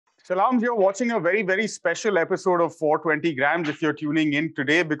Salams, you're watching a very, very special episode of 420 Grams if you're tuning in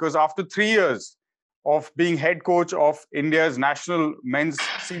today, because after 3 years of being head coach of India's national men's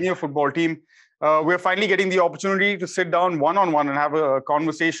senior football team, we're finally getting the opportunity to sit down one-on-one and have a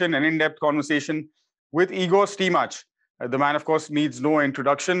conversation, an in-depth conversation with Igor Stimac. The man, of course, needs no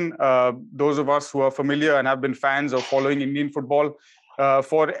introduction. Those of us who are familiar and have been fans of following Indian football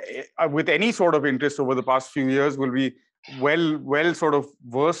with any sort of interest over the past few years will be well sort of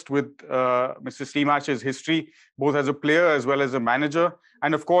versed with Mr. Stimac's history, both as a player as well as a manager.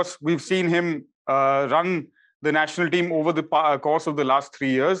 And of course, we've seen him run the national team over the course of the last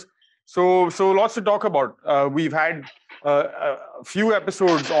 3 years. So lots to talk about. We've had a few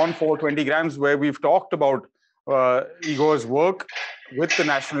episodes on 420 Grams where we've talked about Igor's work with the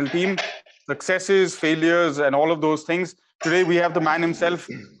national team, successes, failures, and all of those things. Today, we have the man himself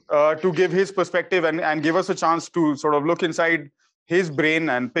to give his perspective and give us a chance to sort of look inside his brain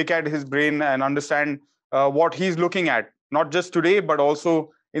and pick at his brain and understand what he's looking at, not just today, but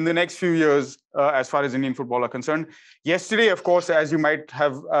also in the next few years as far as Indian football are concerned. Yesterday, of course, as you might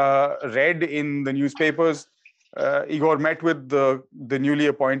have read in the newspapers, Igor met with the newly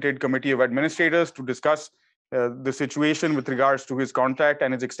appointed committee of administrators to discuss the situation with regards to his contract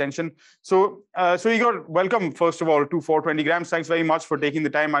and his extension. So Igor, welcome first of all to 420 Grams. Thanks very much for taking the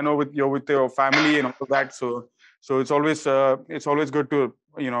time. I know you're with your family and all of that, so it's always good to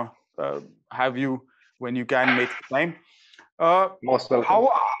have you when you can make the time. Most welcome.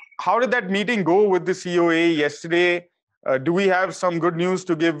 How did that meeting go with the COA yesterday? Do we have some good news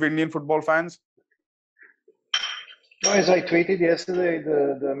to give Indian football fans? No, as I tweeted yesterday,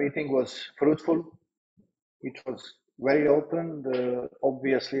 the meeting was fruitful. It was very open.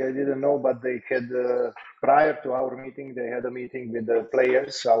 Obviously, I didn't know, but they had, prior to our meeting, they had a meeting with the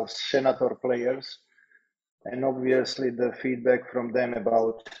players, our senator players. And obviously, the feedback from them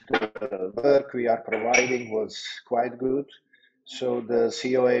about the work we are providing was quite good. So the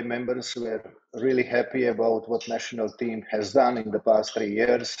COA members were really happy about what national team has done in the past 3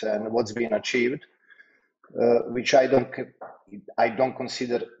 years and what's been achieved, which I don't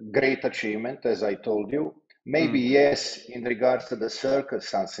consider great achievement, as I told you. Maybe yes, in regards to the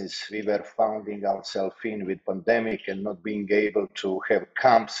circumstances we were finding ourselves in with pandemic and not being able to have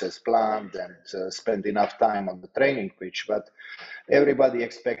camps as planned and spend enough time on the training pitch, but everybody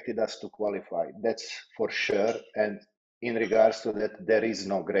expected us to qualify. That's for sure. And in regards to that, there is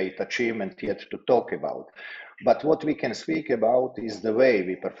no great achievement yet to talk about. But what we can speak about is the way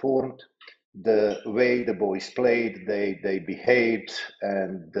we performed, the way the boys played, they behaved,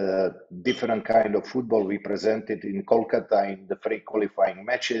 and the different kind of football we presented in Kolkata in the free qualifying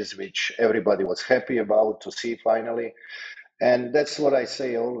matches, which everybody was happy about to see finally. And that's what I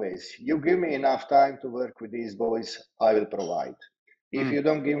say always. You give me enough time to work with these boys, I will provide. If you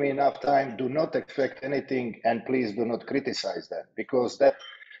don't give me enough time, do not expect anything, and please do not criticize that, because that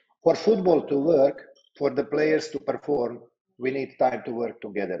for football to work, for the players to perform, we need time to work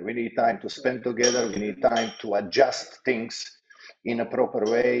together. We need time to spend together. We need time to adjust things in a proper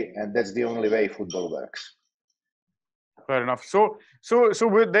way, and that's the only way football works. Fair enough. So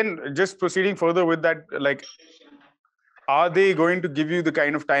we're then just proceeding further with that, like, are they going to give you the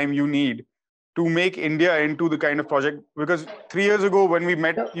kind of time you need to make India into the kind of project? Because 3 years ago, when we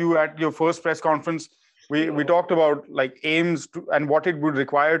met you at your first press conference, we talked about like aims and what it would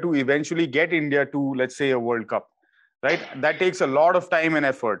require to eventually get India to, let's say, a World Cup, right? That takes a lot of time and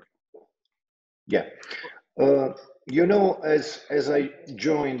effort. Yeah. As I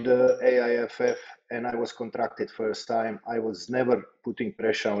joined AIFF and I was contracted first time, I was never putting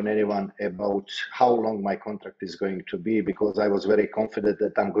pressure on anyone about how long my contract is going to be, because I was very confident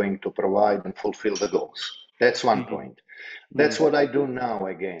that I'm going to provide and fulfill the goals. That's one point. That's what I do now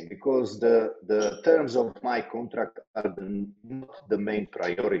again, because the terms of my contract are not the main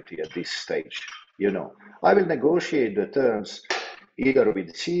priority at this stage. I will negotiate the terms either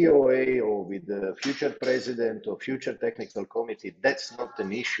with COA or with the future president or future technical committee. That's not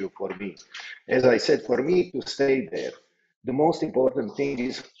an issue for me. As I said, for me to stay there, the most important thing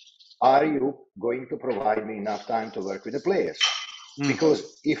is, are you going to provide me enough time to work with the players?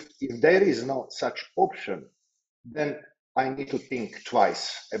 Because if there is no such option, then I need to think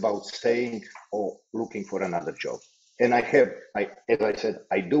twice about staying or looking for another job. And as I said,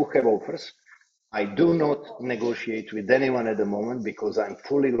 I do have offers. I do not negotiate with anyone at the moment because I'm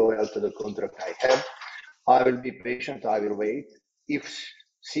fully loyal to the contract I have. I will be patient. I will wait. If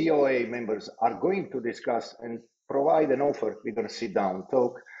COA members are going to discuss and provide an offer, we're going to sit down,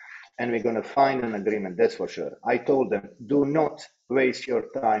 talk. and we're going to find an agreement, that's for sure. I told them, do not waste your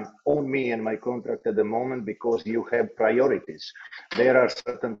time on me and my contract at the moment because you have priorities. There are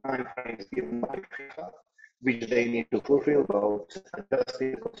certain time frames given by FIFA which they need to fulfill about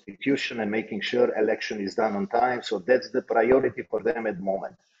adjusting the constitution and making sure election is done on time. So that's the priority for them at the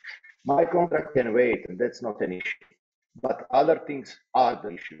moment. My contract can wait, and that's not an issue. But other things are the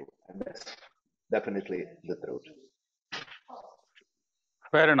issue, and that's definitely the truth.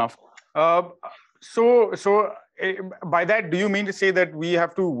 Fair enough. By that, do you mean to say that we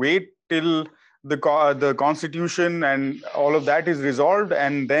have to wait till the constitution and all of that is resolved,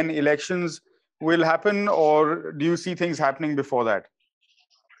 and then elections will happen, or do you see things happening before that?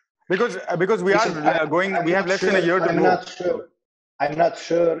 Because we have less than a year to go. I'm not sure. I'm not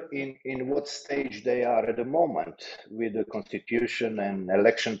sure in what stage they are at the moment with the constitution and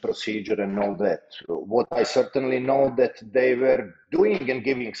election procedure and all that. What I certainly know that they were doing and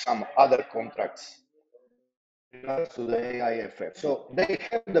giving some other contracts to the AIFF. So they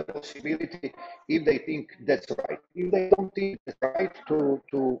have the possibility, if they think that's right. If they don't think it's right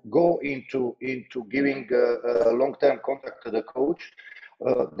to go into giving a long-term contract to the coach,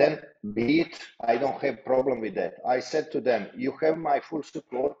 then be it. I don't have problem with that. I said to them, you have my full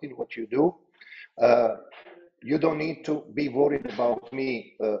support in what you do. You don't need to be worried about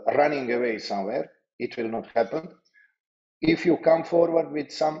me running away somewhere. It will not happen. If you come forward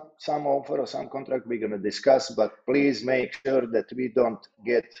with some offer or some contract, we're going to discuss, but please make sure that we don't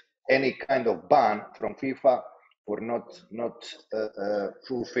get any kind of ban from FIFA for not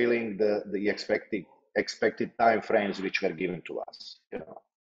fulfilling the expected time frames which were given to us.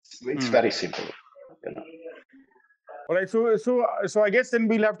 It's very simple. All right, so I guess then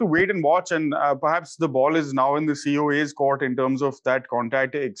we'll have to wait and watch, and perhaps the ball is now in the COA's court in terms of that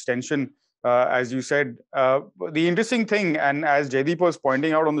contract extension. As you said, the interesting thing, and as Jaideep was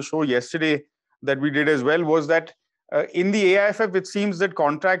pointing out on the show yesterday that we did as well, was that in the AIFF, it seems that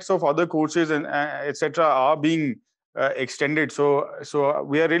contracts of other coaches and etc. are being extended. So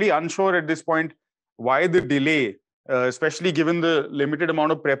we are really unsure at this point why the delay, especially given the limited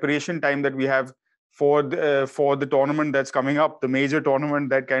amount of preparation time that we have for the tournament that's coming up, the major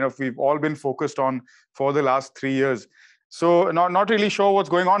tournament that kind of we've all been focused on for the last 3 years. So not really sure what's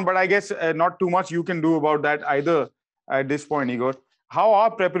going on, but I guess not too much you can do about that either at this point, Igor. How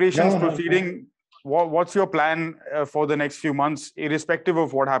are preparations proceeding? What's your plan for the next few months, irrespective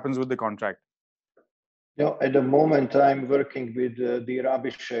of what happens with the contract? At the moment, I'm working with the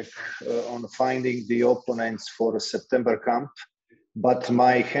Abhishek on finding the opponents for September camp, but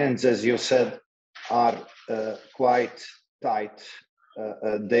my hands, as you said, are quite tight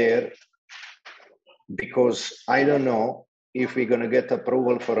there, because I don't know if we're going to get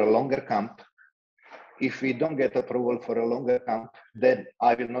approval for a longer camp. If we don't get approval for a longer camp, then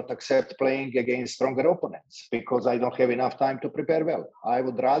I will not accept playing against stronger opponents because I don't have enough time to prepare well. I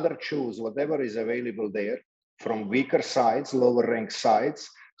would rather choose whatever is available there from weaker sides, lower ranked sides,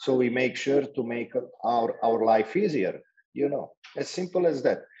 so we make sure to make our life easier. As simple as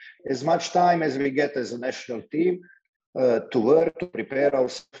that. As much time as we get as a national team to work, to prepare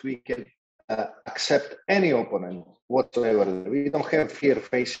ourselves, we can accept any opponent whatsoever. We don't have fear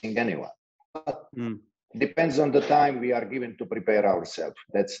facing anyone. But depends on the time we are given to prepare ourselves.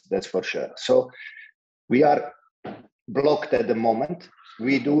 That's for sure. So we are blocked at the moment.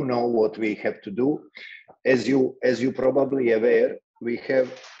 We do know what we have to do. As you probably aware, we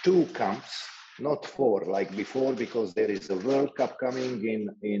have 2 camps, not 4 like before, because there is a World Cup coming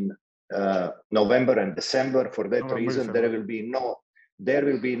in November and December. For that reason, there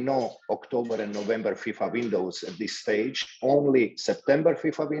will be no October and November FIFA windows at this stage, only September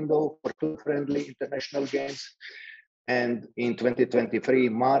FIFA window for 2 friendly international games, and in 2023,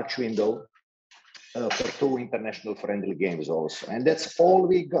 March window for 2 international friendly games also. And that's all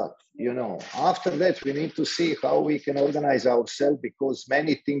we got, After that, we need to see how we can organize ourselves, because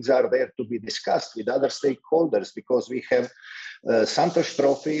many things are there to be discussed with other stakeholders, because we have Santosh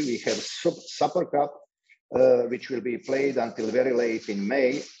Trophy, we have Super Cup, which will be played until very late in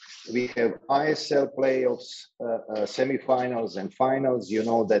May. We have ISL playoffs, semifinals and finals. You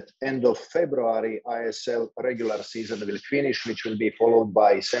know that end of February, ISL regular season will finish, which will be followed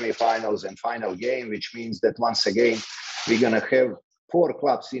by semifinals and final game, which means that once again, we're going to have 4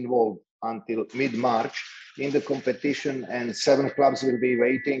 clubs involved until mid-March in the competition, and 7 clubs will be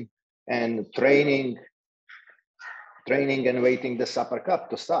waiting and training and waiting the Super Cup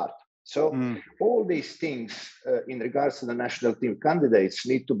to start. So all these things in regards to the national team candidates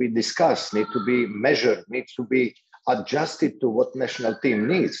need to be discussed, need to be measured, need to be adjusted to what national team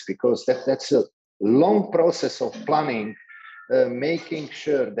needs, because that's a long process of planning making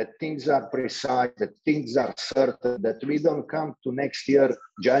sure that things are precise, that things are certain, that we don't come to next year,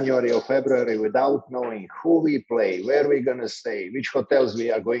 January or February, without knowing who we play, where we're going to stay, which hotels we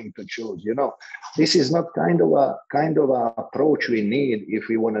are going to choose. You know, this is not kind of a approach we need if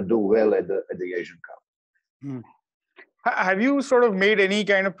we want to do well at the Asian Cup. Hmm. Have you sort of made any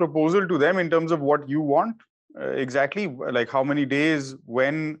kind of proposal to them in terms of what you want exactly, like how many days,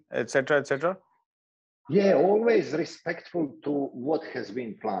 when, etc., etc.? Yeah, always respectful to what has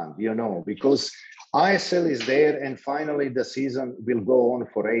been planned, you know, because ISL is there and finally the season will go on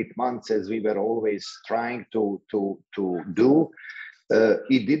for 8 months as we were always trying to do.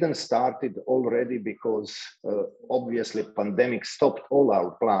 It didn't start it already because obviously pandemic stopped all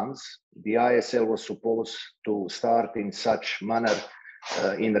our plans. The ISL was supposed to start in such manner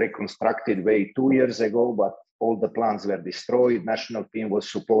in reconstructed way 2 years ago, but all the plans were destroyed. National team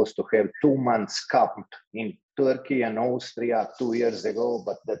was supposed to have 2 months cup in Turkey and Austria 2 years ago,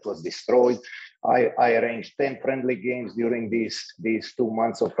 but that was destroyed. I arranged 10 friendly games during these 2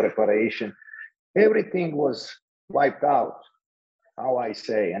 months of preparation. Everything was wiped out, how I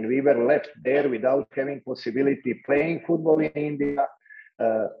say, and we were left there without having possibility playing football in India,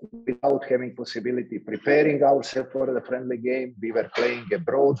 without having possibility preparing ourselves for the friendly game. We were playing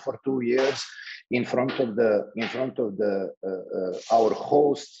abroad for 2 years in front of our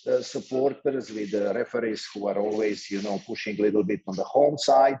host supporters with the referees who are always, you know, pushing a little bit on the home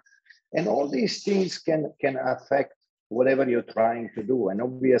side, and all these things can affect whatever you're trying to do. And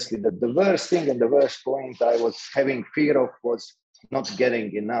obviously the worst thing and the worst point I was having fear of was not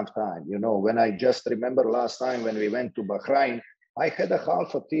getting enough time. You know, when I just remember last time when we went to Bahrain, I had a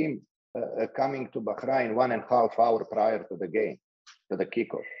half a team coming to Bahrain 1.5 hours prior to the game, to the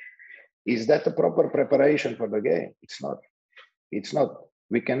kickoff. Is that a proper preparation for the game? It's not. It's not.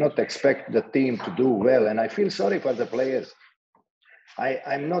 We cannot expect the team to do well. And I feel sorry for the players.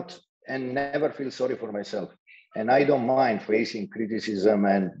 I'm not, and never feel sorry for myself. And I don't mind facing criticism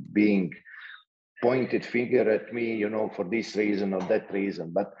and being pointed finger at me, you know, for this reason or that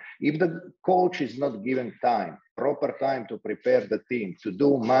reason. But if the coach is not given time, proper time to prepare the team, to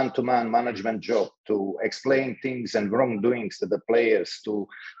do man-to-man management job, to explain things and wrongdoings to the players, to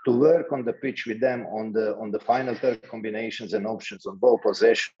work on the pitch with them on the final third combinations and options, on ball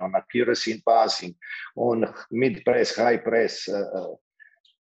possession, on accuracy in passing, on mid-press, high press,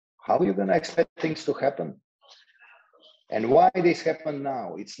 how are you going to expect things to happen? And why this happened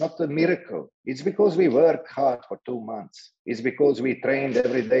now? It's not a miracle. It's because we worked hard for 2 months. It's because we trained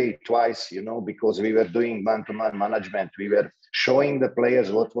every day twice, you know, because we were doing man-to-man management. We were showing the players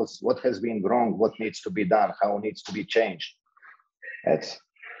what has been wrong, what needs to be done, how it needs to be changed. It's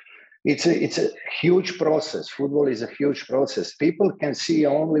a huge process. Football is a huge process. People can see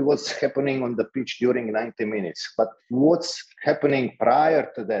only what's happening on the pitch during 90 minutes, but what's happening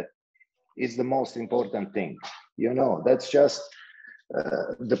prior to that is the most important thing. You know, that's just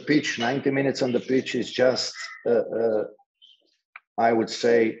the pitch. 90 minutes on the pitch is just, I would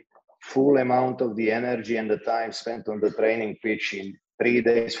say, full amount of the energy and the time spent on the training pitch in 3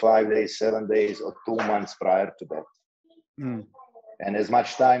 days, 5 days, 7 days, or 2 months prior to that. Mm. And as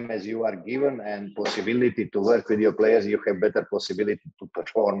much time as you are given and possibility to work with your players, you have better possibility to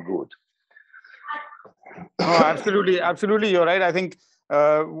perform good. Oh, absolutely, absolutely. You're right. I think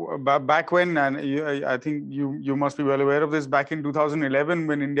back when, and I think you must be well aware of this, back in 2011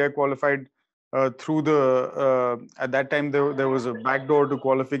 when India qualified through at that time there was a backdoor to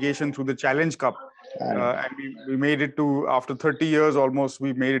qualification through the Challenge Cup, and we made it to, after 30 years almost,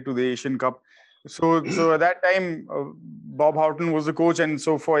 we made it to the Asian Cup. So at that time Bob Houghton was the coach, and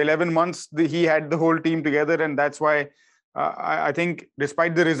so for 11 months he had the whole team together, and that's why I think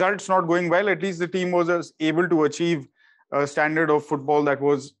despite the results not going well, at least the team was able to achieve a standard of football that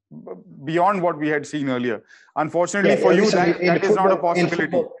was beyond what we had seen earlier. Unfortunately for you, that is not a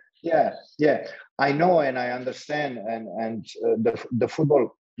possibility. Yeah, I know and I understand, and the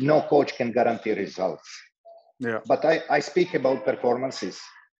football, no coach can guarantee results. Yeah. But I speak about performances.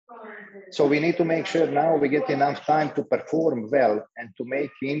 So we need to make sure now we get enough time to perform well and to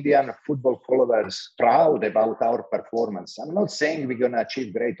make Indian football followers proud about our performance. I'm not saying we're going to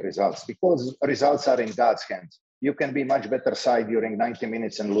achieve great results, because results are in God's hands. You can be much better side during 90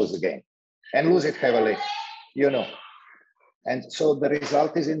 minutes and lose the game, and lose it heavily, you know. And so the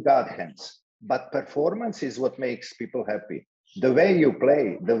result is in God's hands. But performance is what makes people happy. The way you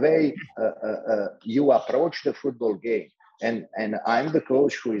play, the way you approach the football game. And I'm the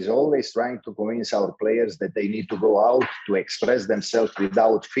coach who is always trying to convince our players that they need to go out to express themselves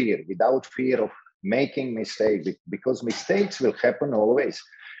without fear of making mistakes, because mistakes will happen always.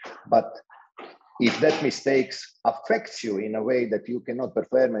 But if that mistakes affects you in a way that you cannot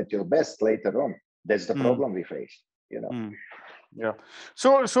perform at your best later on, that's the problem we face, Yeah.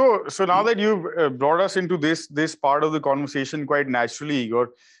 So now that you've brought us into this part of the conversation quite naturally,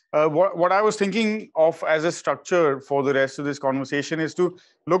 Igor, what I was thinking of as a structure for the rest of this conversation is to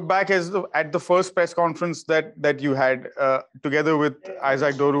look back at the first press conference that you had together with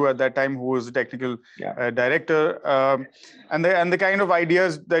Isaac Doru at that time, who was the technical director, and the kind of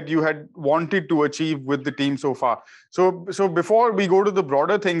ideas that you had wanted to achieve with the team so far. So before we go to the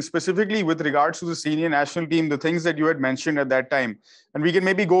broader things, specifically with regards to the senior national team, the things that you had mentioned at that time, and we can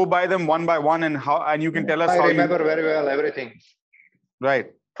maybe go by them one by one, and you can tell us I how remember very well everything. Right,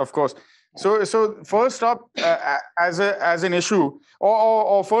 of course. So first up, as an issue,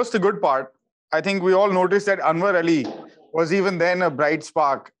 or first the good part, I think we all noticed that Anwar Ali was even then a bright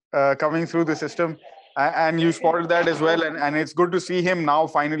spark coming through the system, and you spotted that as well. And it's good to see him now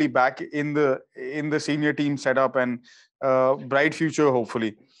finally back in the senior team setup, and bright future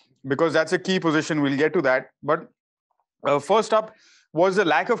hopefully, because that's a key position. We'll get to that, but first up was the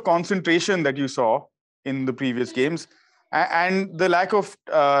lack of concentration that you saw in the previous games, and the lack of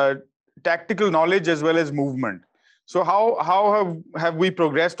tactical knowledge as well as movement. So how have we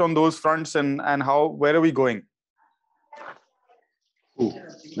progressed on those fronts, and where are we going?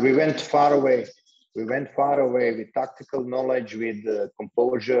 We went far away. We went far away with tactical knowledge, with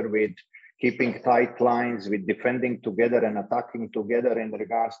composure, with keeping tight lines, with defending together and attacking together in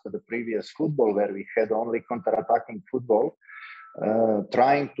regards to the previous football, where we had only counter-attacking football.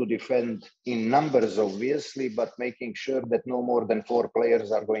 Trying to defend in numbers, obviously, but making sure that no more than 4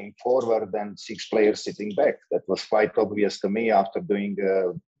 players are going forward and 6 players sitting back. That was quite obvious to me after doing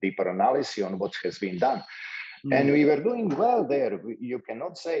a deeper analysis on what has been done. And we were doing well there. You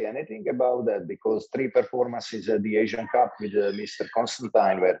cannot say anything about that, because 3 performances at the Asian Cup with Mr.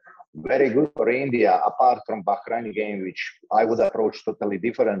 Constantine were very good for India, apart from Bahrain game, which I would approach totally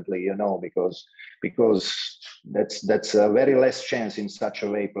differently, because that's a very less chance in such a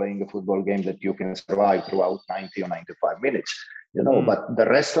way playing a football game that you can survive throughout 90 or 95 minutes. But the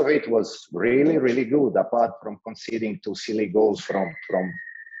rest of it was really, really good, apart from conceding 2 silly goals from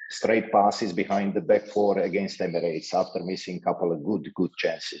straight passes behind the back 4 against Emirates after missing a couple of good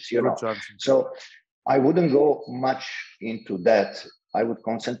chances, So I wouldn't go much into that. I would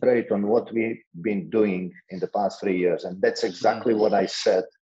concentrate on what we've been doing in the past 3 years. And that's exactly what I said.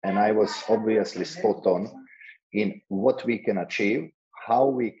 And I was obviously spot on in what we can achieve, how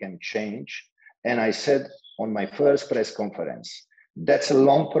we can change. And I said on my first press conference, that's a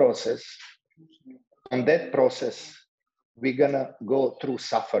long process. On that process, we're going to go through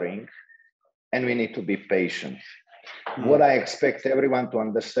suffering, and we need to be patient. What I expect everyone to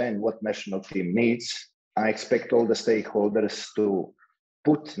understand what national team needs. I expect all the stakeholders to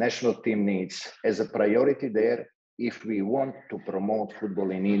put national team needs as a priority there if we want to promote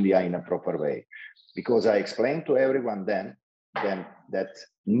football in India in a proper way. Because I explained to everyone then that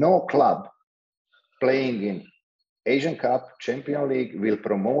no club playing in Asian Cup, Champions League will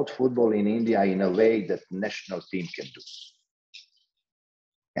promote football in India in a way that national team can do.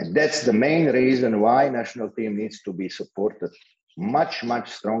 And that's the main reason why national team needs to be supported much,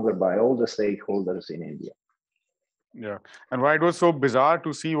 much stronger by all the stakeholders in India. Yeah, and why it was so bizarre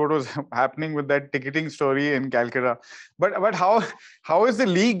to see what was happening with that ticketing story in Calcutta. But how is the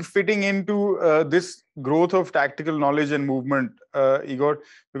league fitting into this growth of tactical knowledge and movement, Igor?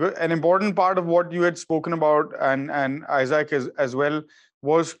 Because an important part of what you had spoken about, and Isaac as well,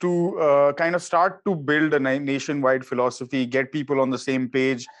 was to kind of start to build a nationwide philosophy, get people on the same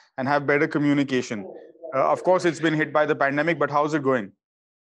page, and have better communication. Of course, it's been hit by the pandemic, but how's it going?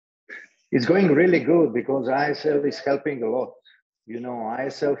 It's going really good because ISL is helping a lot.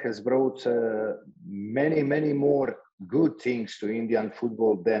 ISL has brought many, many more good things to Indian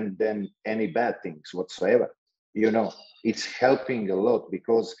football than any bad things whatsoever. It's helping a lot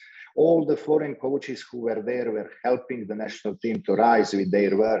because all the foreign coaches who were there were helping the national team to rise with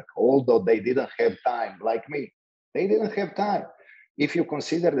their work, although they didn't have time, like me. They didn't have time. If you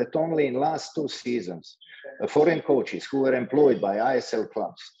consider that only in last 2 seasons, foreign coaches who were employed by ISL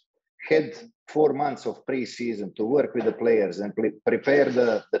clubs had 4 months of pre-season to work with the players and prepare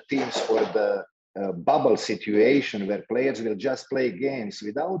the teams for the bubble situation where players will just play games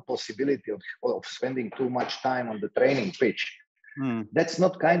without possibility of spending too much time on the training pitch. That's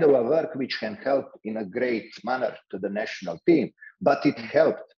not kind of a work which can help in a great manner to the national team, but it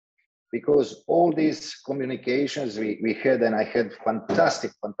helped because all these communications we had, and I had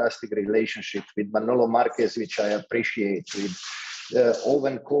fantastic relationship with Manolo Marquez, which I appreciate, with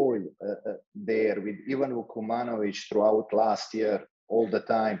Owen Cole there, with Ivan Vukumanovic throughout last year, all the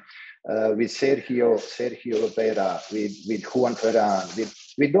time. with Sergio Lopera, with Juan Ferran,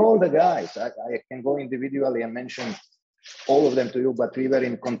 with all the guys. I can go individually and mention all of them to you, but we were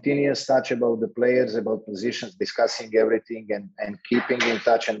in continuous touch about the players, about positions, discussing everything and keeping in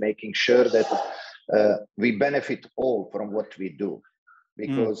touch and making sure that we benefit all from what we do,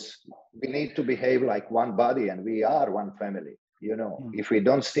 because we need to behave like one body and we are one family. If we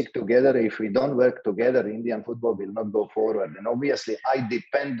don't stick together, if we don't work together, Indian football will not go forward. And obviously, I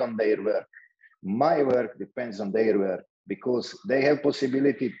depend on their work. My work depends on their work because they have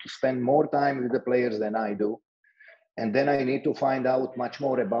possibility to spend more time with the players than I do. And then I need to find out much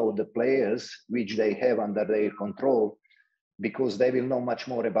more about the players which they have under their control, because they will know much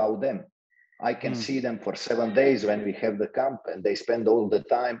more about them. I can see them for 7 days when we have the camp, and they spend all the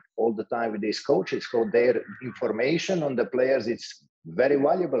time with these coaches. So their information on the players is very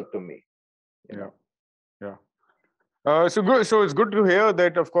valuable to me. So good. So it's good to hear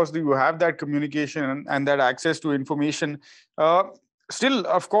that, of course, you have that communication and that access to information. Still,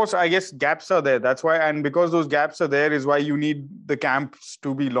 of course, I guess gaps are there. That's why, and because those gaps are there, is why you need the camps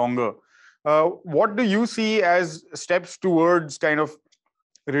to be longer. What do you see as steps towards kind of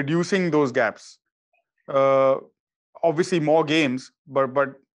reducing those gaps? Obviously, more games, but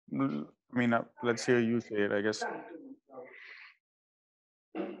I mean, let's hear you say it, I guess.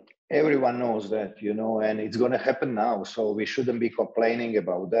 Everyone knows that, and it's going to happen now. So we shouldn't be complaining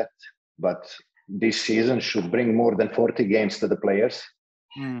about that. But this season should bring more than 40 games to the players,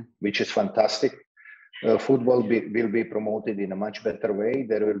 which is fantastic. Football will be promoted in a much better way.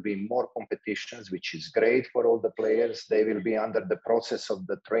 There will be more competitions, which is great for all the players. They will be under the process of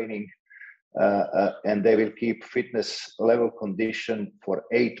the training, and they will keep fitness level condition for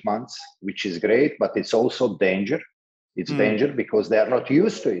 8 months, which is great, but it's also danger. It's danger because they are not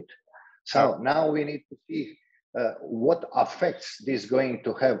used to it. So now we need to see what effects this is going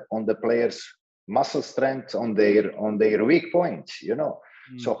to have on the players' muscle strength, on their weak points,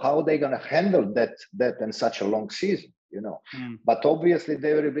 So how are they going to handle that in such a long season, But obviously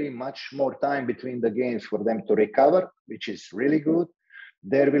there will be much more time between the games for them to recover, which is really good.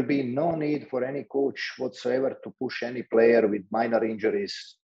 There will be no need for any coach whatsoever to push any player with minor injuries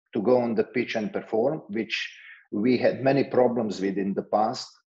to go on the pitch and perform, which we had many problems with in the past.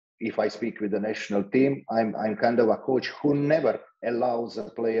 If I speak with the national team, I'm kind of a coach who never allows a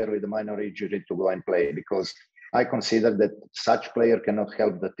player with a minor injury to go and play, because I consider that such player cannot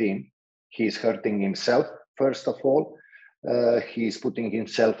help the team. He's hurting himself, first of all. He's putting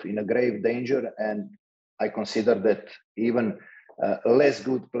himself in a grave danger. And I consider that even a less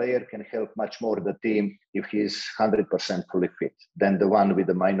good player can help much more the team if he's 100% fully fit than the one with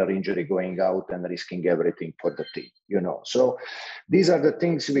a minor injury going out and risking everything for the team, So these are the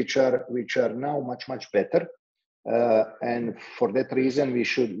things which are now much, much better. And for that reason, we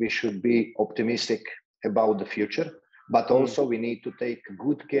should be optimistic about the future, but also we need to take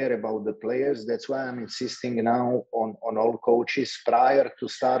good care about the players. That's why I'm insisting now on all coaches prior to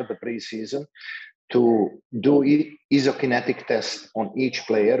start the preseason to do isokinetic tests on each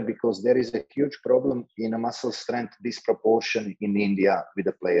player, because there is a huge problem in a muscle strength disproportion in India with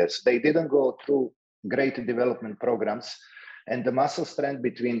the players. They didn't go through great development programs, and the muscle strength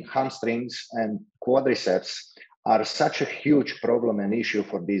between hamstrings and quadriceps are such a huge problem and issue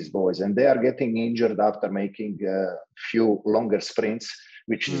for these boys. And they are getting injured after making a few longer sprints,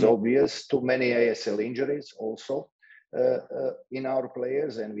 which is obvious. Too many ASL injuries also in our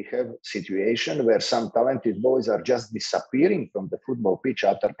players. And we have situation where some talented boys are just disappearing from the football pitch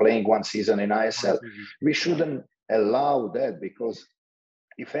after playing one season in ISL. We shouldn't allow that, because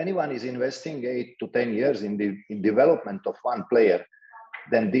if anyone is investing 8 to 10 years in the development of one player,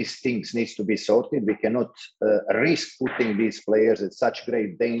 then these things needs to be sorted. We cannot risk putting these players at such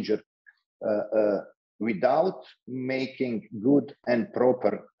great danger without making good and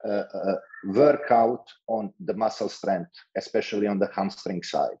proper workout on the muscle strength, especially on the hamstring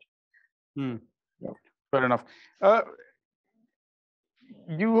side. Fair enough.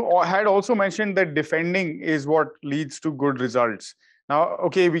 You had also mentioned that defending is what leads to good results. Now,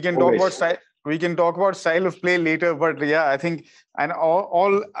 okay, we can talk about style of play later, but yeah, I think, and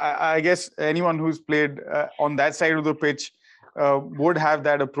I guess anyone who's played on that side of the pitch would have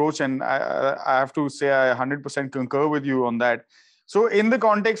that approach, and I have to say I 100% concur with you on that. So, in the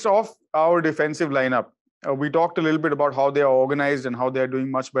context of our defensive lineup, we talked a little bit about how they are organized and how they are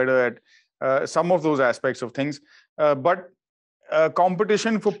doing much better at some of those aspects of things. But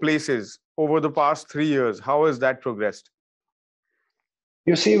competition for places over the past 3 years, how has that progressed?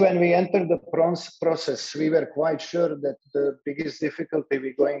 You see, when we entered the process, we were quite sure that the biggest difficulty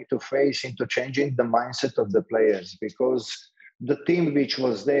we're going to face into changing the mindset of the players, because the team which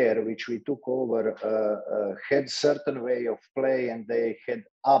was there, which we took over, had certain way of play, and they had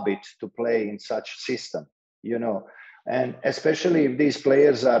habit to play in such system, you know. And especially if these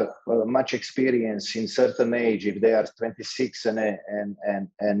players are much experienced in certain age, if they are 26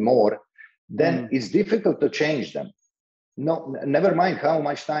 and more, then it's difficult to change them. No, never mind how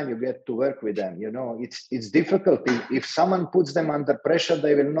much time you get to work with them. You know, it's difficult. If someone puts them under pressure,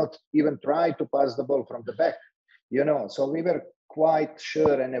 they will not even try to pass the ball from the back. You know, so we were quite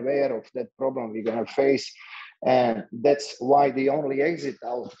sure and aware of that problem we're going to face. And that's why the only exit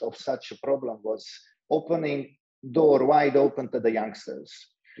out of such a problem was opening door wide open to the youngsters,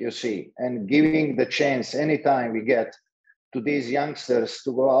 you see, and giving the chance anytime we get to these youngsters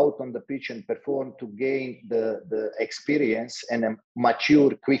to go out on the pitch and perform, to gain the experience and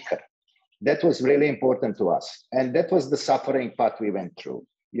mature quicker. That was really important to us. And that was the suffering part we went through,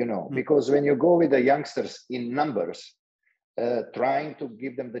 you know, because when you go with the youngsters in numbers, trying to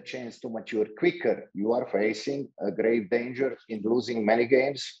give them the chance to mature quicker, you are facing a grave danger in losing many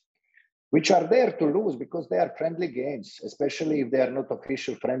games, which are there to lose because they are friendly games, especially if they are not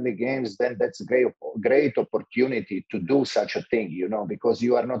official friendly games. Then that's a great opportunity to do such a thing, you know, because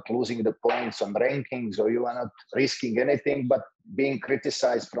you are not losing the points on rankings, or you are not risking anything but being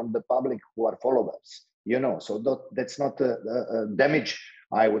criticized from the public who are followers, you know. So that's not a damage,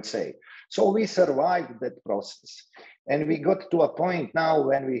 I would say. So we survived that process, and we got to a point now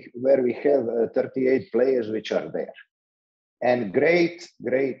where we have 38 players which are there. And great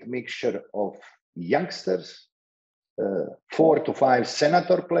mixture of youngsters, 4 to 5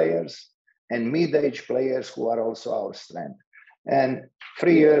 senator players, and mid-age players who are also our strength. And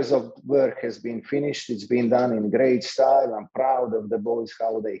 3 years of work has been finished. It's been done in great style. I'm proud of the boys,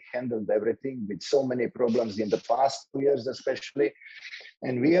 how they handled everything with so many problems in the past 2 years, especially.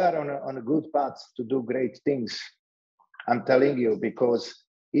 And we are on a good path to do great things. I'm telling you, because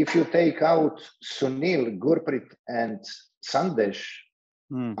if you take out Sunil, Gurpreet, and Sandesh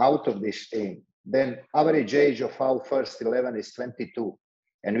out of this team, then average age of our first 11 is 22.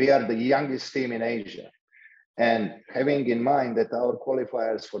 And we are the youngest team in Asia. And having in mind that our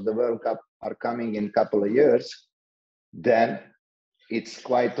qualifiers for the World Cup are coming in a couple of years, then it's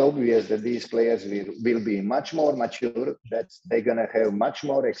quite obvious that these players will be much more mature, that they're going to have much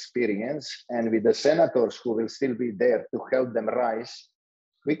more experience. And with the senators who will still be there to help them rise,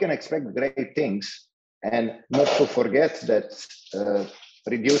 we can expect great things. And not to forget that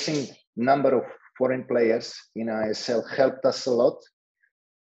reducing number of foreign players in ISL helped us a lot.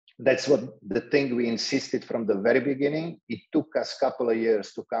 That's what the thing we insisted from the very beginning. It took us a couple of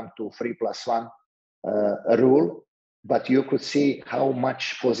years to come to 3+1 rule, but you could see how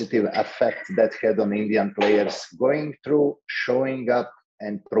much positive effect that had on Indian players going through, showing up,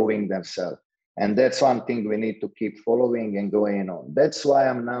 and proving themselves. And that's one thing we need to keep following and going on. That's why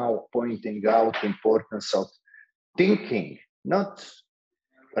I'm now pointing out the importance of thinking, not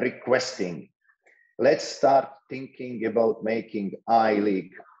requesting. Let's start thinking about making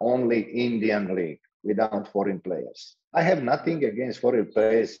I-League only Indian league without foreign players. I have nothing against foreign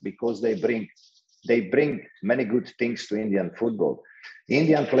players because they bring many good things to Indian football.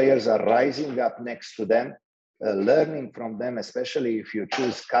 Indian players are rising up next to them, learning from them, especially if you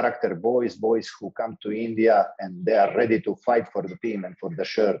choose character boys who come to India and they are ready to fight for the team and for the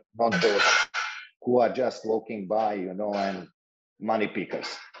shirt, not those who are just walking by, you know, and money pickers.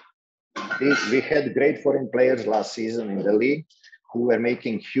 We had great foreign players last season in the league who were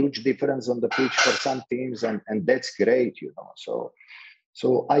making huge difference on the pitch for some teams, and that's great, you know.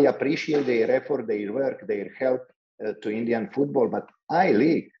 So I appreciate their effort, their work, their help to Indian football, but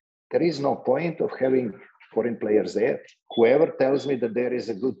I-League, there is no point of having foreign players there. Whoever tells me that there is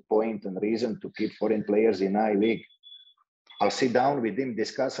a good point and reason to keep foreign players in I-League, I'll sit down with him,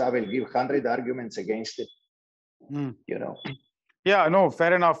 discuss. I will give 100 arguments against it, you know. Yeah, no,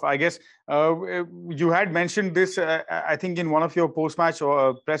 fair enough. I guess you had mentioned this, I think, in one of your post-match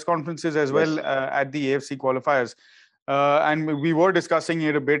or press conferences as well at the AFC qualifiers. And we were discussing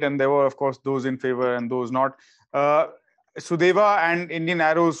it a bit, and there were, of course, those in favor and those not. Sudeva and Indian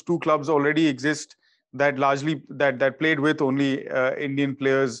Arrows, 2 clubs already exist that largely that played with only Indian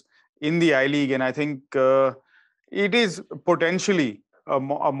players in the I-League, and I think it is potentially a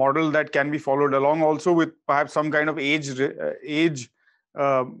model that can be followed along, also with perhaps some kind of age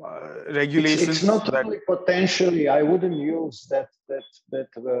regulations. It's not only potentially. I wouldn't use that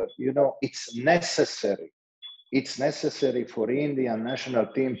word. You know, it's necessary. It's necessary for Indian national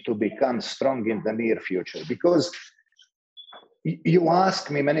team to become strong in the near future, because you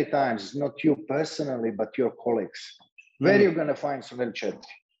ask me many times, not you personally, but your colleagues, where are you going to find Sunil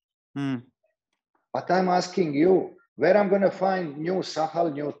Chetty? But I'm asking you, Where I'm going to find new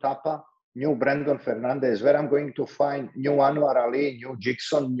Sahal, new Tapa, new Brandon Fernandez, where I'm going to find new Anwar Ali, new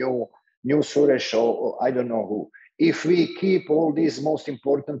Jackson, new Suresh, or I don't know who. If we keep all these most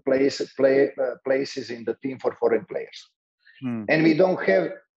important places in the team for foreign players, and we don't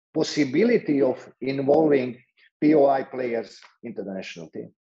have possibility of involving POI players into the national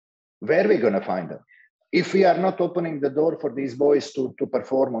team, where are we going to find them? If we are not opening the door for these boys to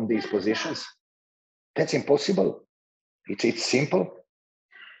perform on these positions, that's impossible. It's simple.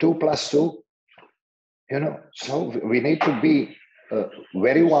 2 + 2, so we need to be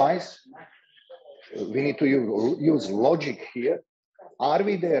very wise. We need to use logic here. Are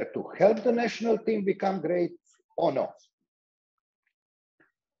we there to help the national team become great or not?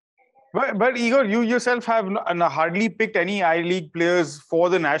 But Igor, you yourself have hardly picked any I-League players for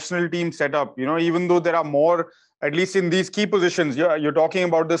the national team setup, even though there are more, at least in these key positions. You're talking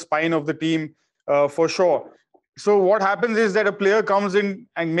about the spine of the team for sure. So what happens is that a player comes in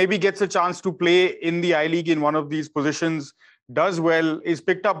and maybe gets a chance to play in the I-League in one of these positions, does well, is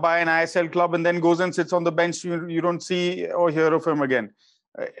picked up by an ISL club, and then goes and sits on the bench. You don't see or hear of him again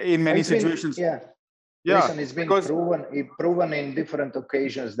in many situations. Listen, it's been proven in different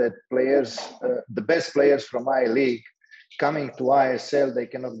occasions that players, the best players from I-League, coming to ISL, they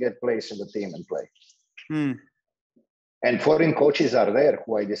cannot get place in the team and play. And foreign coaches are there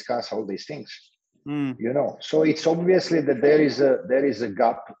who I discuss all these things. So it's obviously that there is a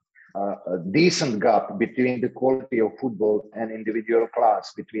gap, a decent gap between the quality of football and individual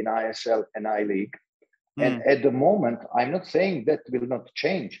class between ISL and I-League. And at the moment, I'm not saying that will not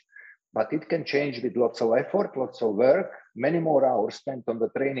change, but it can change with lots of effort, lots of work, many more hours spent on the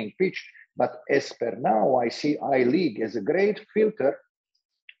training pitch. But as per now, I see I-League as a great filter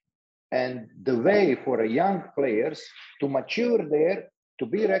and the way for young players to mature there, to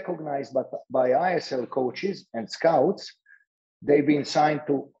be recognized by ISL coaches and scouts. They've been signed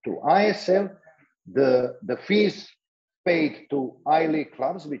to ISL. The fees paid to I-League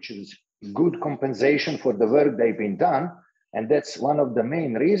clubs, which is good compensation for the work they've been done. And that's one of the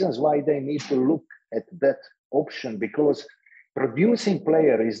main reasons why they need to look at that option, because producing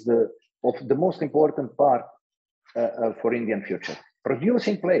player is the most important part for Indian future.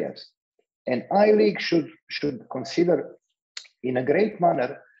 Producing players. And I-League should consider in a great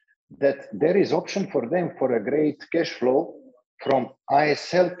manner that there is option for them for a great cash flow from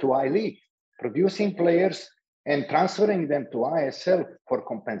ISL to I-League. Producing players and transferring them to ISL for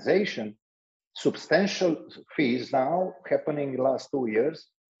compensation. Substantial fees now happening in the last 2 years.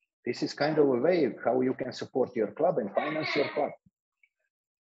 This is kind of a way how you can support your club and finance your club.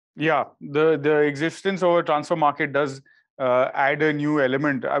 Yeah, the existence of a transfer market does add a new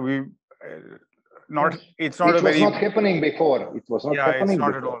element. It's not happening before. It was not happening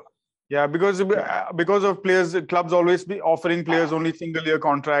before. At all. Yeah, because of players, clubs always be offering players only single-year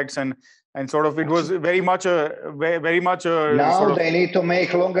contracts, and sort of it was very much a. Now they need to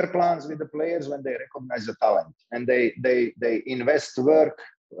make longer plans with the players when they recognize the talent, and they invest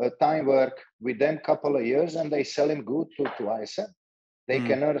time work with them couple of years, and they sell him good to ISL. They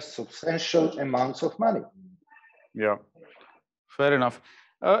can earn substantial amounts of money. Yeah, fair enough.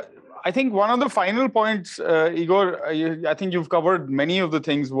 I think one of the final points, Igor, I think you've covered many of the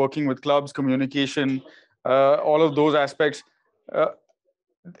things working with clubs, communication, all of those aspects.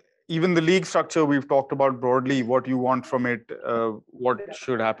 Even the league structure, we've talked about broadly, what you want from it, what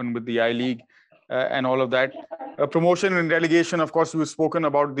should happen with the I-League, and all of that. Promotion and relegation, of course, we've spoken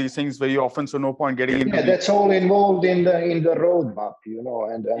about these things very often, so no point getting into. Yeah, that's all involved in the roadmap,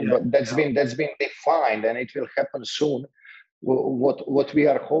 and that's been defined, and it will happen soon. What we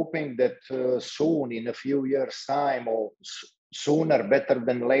are hoping that soon, in a few years' time, or sooner, better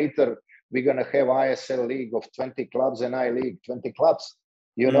than later, we're going to have ISL league of 20 clubs and I-League 20 clubs,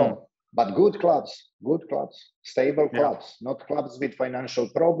 but good clubs, stable clubs, not clubs with financial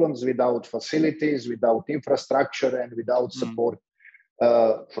problems, without facilities, without infrastructure, and without support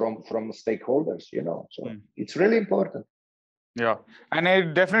from stakeholders, So it's really important. Yeah, and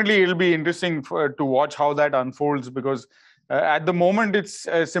it'll be interesting to watch how that unfolds, because at the moment it's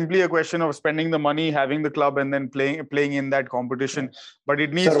simply a question of spending the money, having the club, and then playing in that competition. Yes. But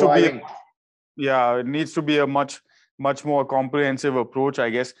it needs it needs to be a much more comprehensive approach, I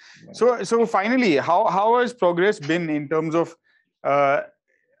guess. Yeah. So finally, how has progress been in terms of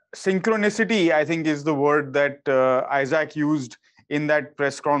synchronicity? I think is the word that Isaac used in that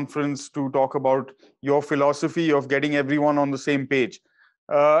press conference to talk about your philosophy of getting everyone on the same page.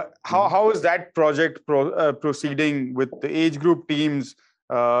 How is that project proceeding with the age group teams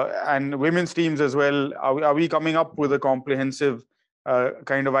and women's teams as well? Are we coming up with a comprehensive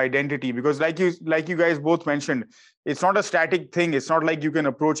kind of identity, because like you guys both mentioned, it's not a static thing. It's not like you can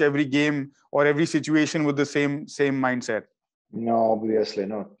approach every game or every situation with the same mindset. No, obviously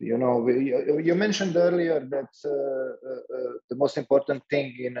not. You mentioned earlier that the most important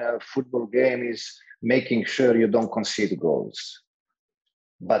thing in a football game is making sure you don't concede goals.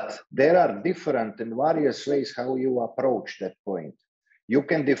 But there are different and various ways how you approach that point. You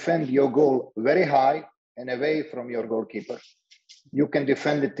can defend your goal very high and away from your goalkeeper. You can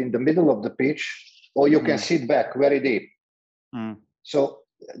defend it in the middle of the pitch, or you can sit back very deep. So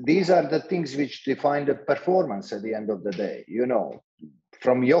these are the things which define the performance at the end of the day.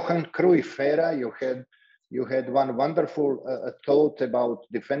 From Johan Cruyff era, you had one wonderful thought about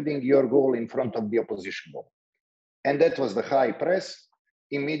defending your goal in front of the opposition goal. And that was the high press,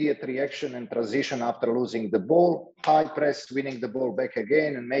 immediate reaction and transition after losing the ball, high press, winning the ball back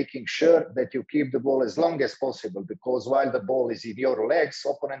again, and making sure that you keep the ball as long as possible, because while the ball is in your legs,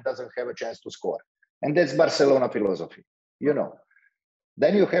 opponent doesn't have a chance to score. And that's Barcelona philosophy,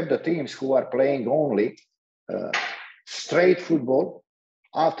 Then you have the teams who are playing only straight football,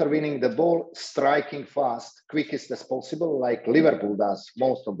 after winning the ball, striking fast, quickest as possible, like Liverpool does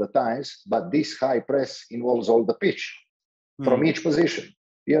most of the times. But this high press involves all the pitch from each position,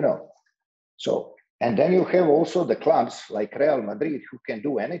 So, and then you have also the clubs like Real Madrid who can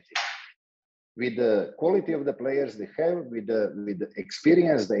do anything with the quality of the players they have, with the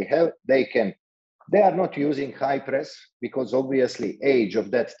experience they have. They are not using high press because obviously age of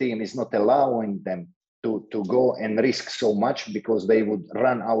that team is not allowing them to go and risk so much, because they would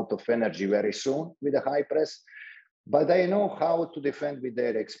run out of energy very soon with a high press. But they know how to defend with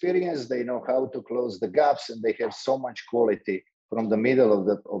their experience. They know how to close the gaps, and they have so much quality from the middle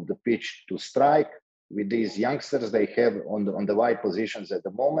of the pitch to strike. With these youngsters they have on the wide positions at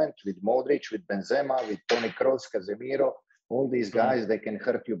the moment, with Modric, with Benzema, with Toni Kroos, Casemiro, all these guys, they can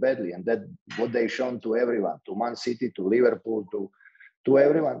hurt you badly. And that's what they've shown to everyone, to Man City, to Liverpool, to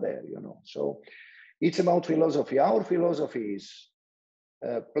everyone there, So it's about philosophy. Our philosophy is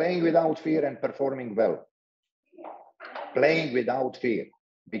playing without fear and performing well. Playing without fear,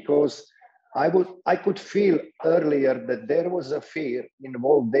 because I could feel earlier that there was a fear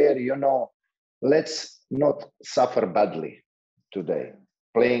involved there. Let's not suffer badly today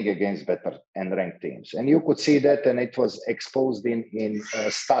playing against better and ranked teams, and you could see that, and it was exposed in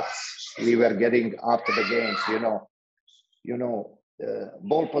stats we were getting after the games.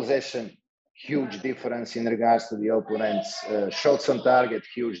 Ball possession, huge difference in regards to the opponents. Shots on target,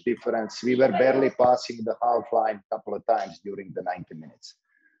 huge difference. We were barely passing the half line a couple of times during the 90 minutes.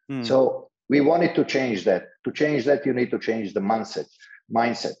 So we wanted to change that. To change that, you need to change the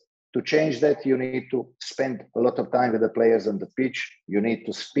mindset. To change that, you need to spend a lot of time with the players on the pitch. You need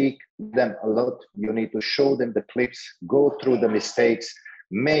to speak them a lot. You need to show them the clips, go through the mistakes,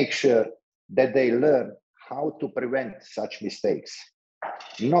 make sure that they learn how to prevent such mistakes.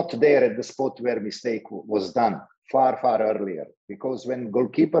 Not there at the spot where mistake was done, far earlier. Because when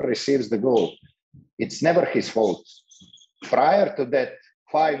goalkeeper receives the goal, it's never his fault. Prior to that,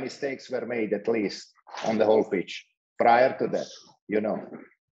 5 mistakes were made at least on the whole pitch. Prior to that,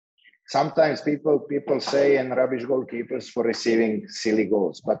 Sometimes people say and rubbish goalkeepers for receiving silly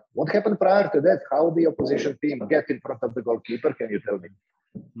goals. But what happened prior to that? How the opposition team get in front of the goalkeeper? Can you tell me?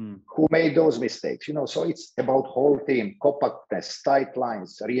 Who made those mistakes? So it's about whole team, compactness, tight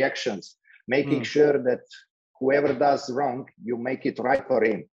lines, reactions, making sure that whoever does wrong, you make it right for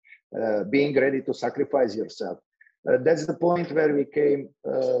him, being ready to sacrifice yourself. That's the point where we came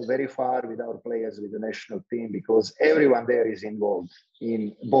very far with our players, with the national team, because everyone there is involved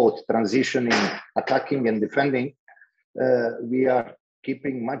in both transitioning, attacking and defending. We are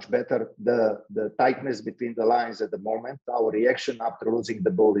keeping much better the tightness between the lines at the moment. Our reaction after losing the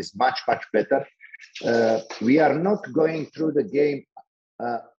ball is much better. We are not going through the game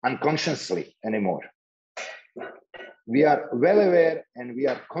unconsciously anymore. We are well aware and we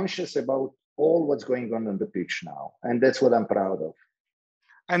are conscious about all what's going on the pitch now. And that's what I'm proud of.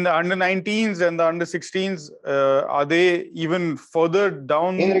 And the under-19s and the under-16s, are they even further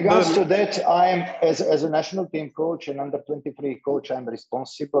down? In regards to that, I'm, as a national team coach and under-23 coach, I'm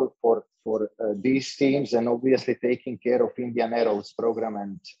responsible for these teams and obviously taking care of Indian Arrows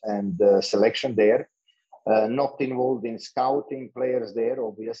program and selection there. Not involved in scouting players there,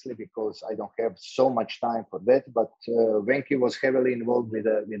 obviously, because I don't have so much time for that. But Venki was heavily involved with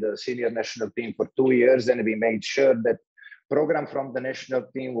the senior national team for 2 years, and we made sure that program from the national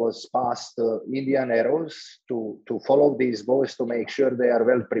team was passed to Indian Arrows to follow these boys to make sure they are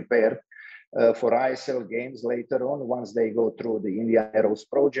well prepared for ISL games later on once they go through the Indian Arrows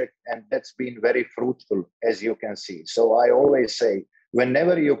project, and that's been very fruitful, as you can see. So I always say,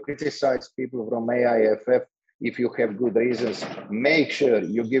 whenever you criticize people from AIFF, if you have good reasons, make sure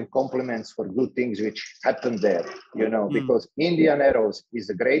you give compliments for good things which happened there, because Indian Arrows is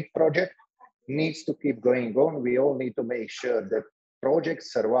a great project, needs to keep going on. We all need to make sure that project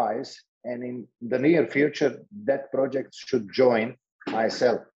survives, and in the near future, that project should join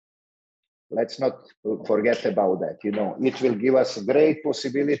ISL. Let's not forget about that. It will give us a great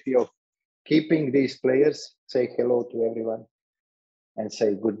possibility of keeping these players, say hello to everyone, and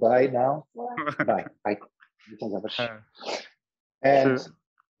say goodbye now. Bye. And,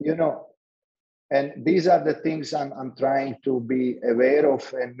 and these are the things I'm trying to be aware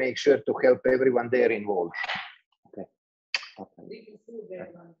of and make sure to help everyone there involved. Okay.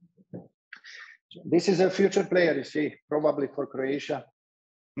 This is a future player, you see, probably for Croatia.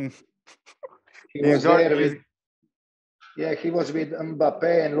 He was with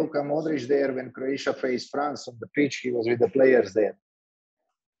Mbappe and Luka Modric there when Croatia faced France on the pitch. He was with the players there.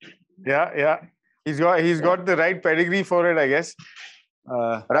 Yeah. He's got the right pedigree for it, I guess.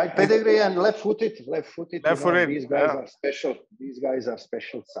 Right pedigree and left-footed. These guys are special. These guys are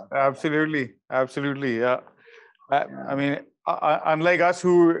special. Absolutely. Yeah. I mean, unlike us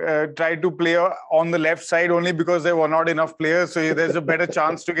who tried to play on the left side only because there were not enough players, so there's a better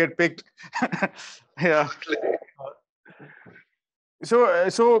chance to get picked. Yeah.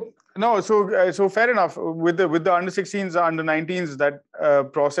 So fair enough with the under 16s, under 19s, that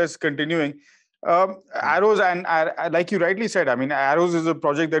process continuing. Arrows and like you rightly said, I mean, Arrows is a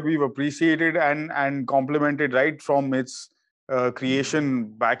project that we've appreciated and complemented right from its creation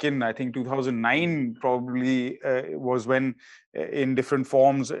back in, I think, 2009 probably was when in different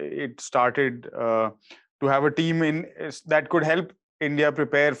forms it started to have a team that could help India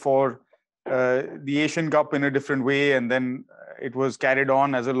prepare for the Asian Cup in a different way, and then it was carried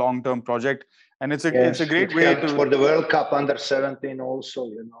on as a long-term project. And it's a great way to for the World Cup under 17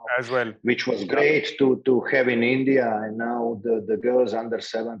 also, as well, which was great to have in India, and now the girls under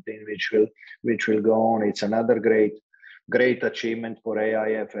 17, which will go on. It's another great achievement for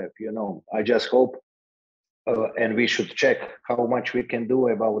AIFF. I just hope, and we should check how much we can do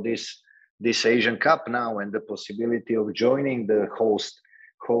about this Asian Cup now, and the possibility of joining the host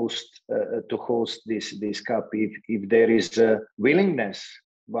to host this cup if there is a willingness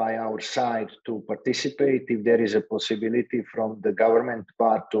by our side to participate, if there is a possibility from the government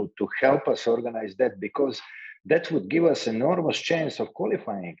part to help us organize that, because that would give us enormous chance of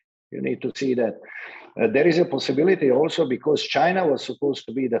qualifying. You need to see that. There is a possibility also because China was supposed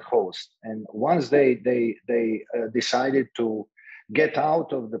to be the host, and once they decided to get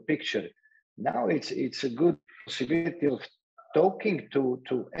out of the picture, now it's a good possibility of talking to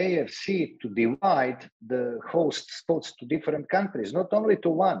AFC to divide the host spots to different countries, not only to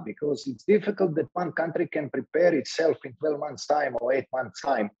one, because it's difficult that one country can prepare itself in 12 months' time or 8 months'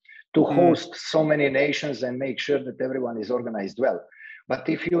 time to host so many nations and make sure that everyone is organized well. But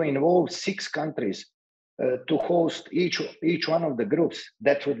if you involve 6 countries to host each one of the groups,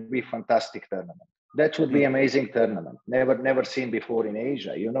 that would be fantastic tournament. That would be amazing tournament. Never seen before in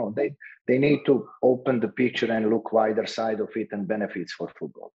Asia. They need to open the picture and look wider side of it and benefits for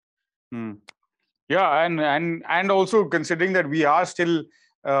football. Yeah, and also considering that we are still,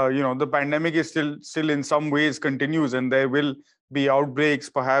 the pandemic is still in some ways continues, and there will be outbreaks,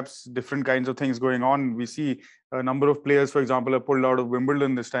 perhaps different kinds of things going on. We see a number of players, for example, are pulled out of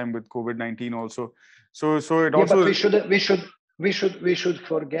Wimbledon this time with COVID-19 also. So it also. But we should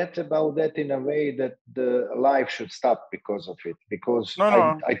forget about that in a way that the life should stop because of it. Because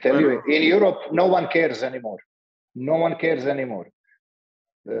I tell you, in Europe, no one cares anymore.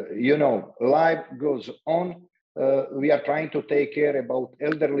 Life goes on. We are trying to take care about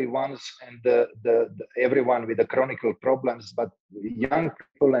elderly ones and everyone with the chronic problems, but young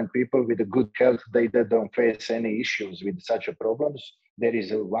people and people with a good health, they don't face any issues with such a problems. There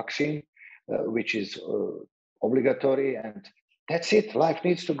is a vaccine, which is obligatory, and that's it. Life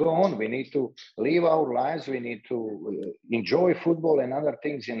needs to go on. We need to live our lives. We need to enjoy football and other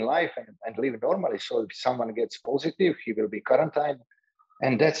things in life and live normally. So if someone gets positive, he will be quarantined.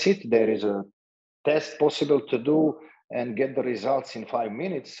 And that's it. There is a test possible to do and get the results in 5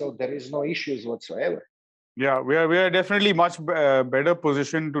 minutes. So there is no issues whatsoever. Yeah, we are definitely much better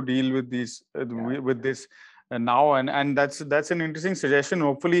positioned to deal with these with this now. And that's an interesting suggestion.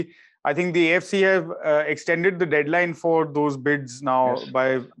 Hopefully, I think the AFC have extended the deadline for those bids now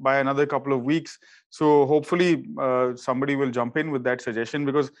by another couple of weeks. So hopefully somebody will jump in with that suggestion,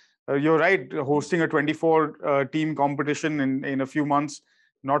 because you're right, hosting a 24 team competition in a few months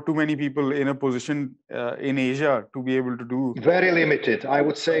not too many people in a position in Asia to be able to do. Very limited. I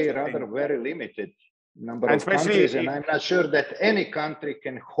would say rather very limited number And of countries. And I'm not sure that any country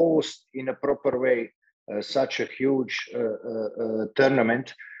can host in a proper way such a huge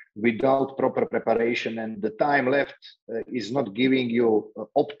tournament without proper preparation. And the time left is not giving you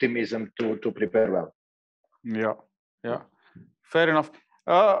optimism to prepare well. Yeah. Fair enough.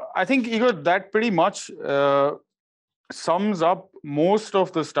 I think, Igor, that pretty much sums up most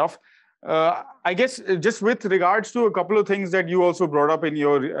of the stuff. I guess just with regards to a couple of things that you also brought up in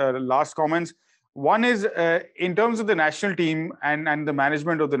your last comments. One is in terms of the national team and the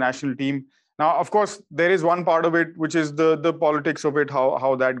management of the national team. Now, of course, there is one part of it, which is the politics of it,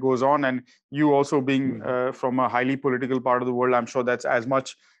 how that goes on. And you also being from a highly political part of the world, I'm sure that's as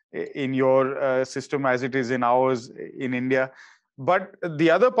much in your system as it is in ours in India. But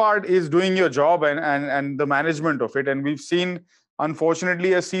the other part is doing your job and the management of it. And we've seen,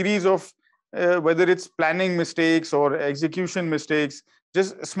 unfortunately, a series of whether it's planning mistakes or execution mistakes,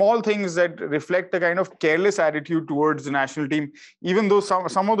 just small things that reflect a kind of careless attitude towards the national team, even though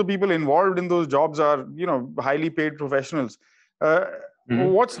some of the people involved in those jobs are, highly paid professionals.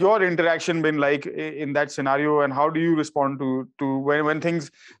 What's your interaction been like in that scenario, and how do you respond to when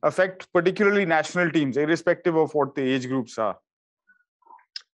things affect particularly national teams, irrespective of what the age groups are?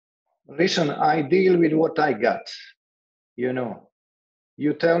 Listen, I deal with what I got.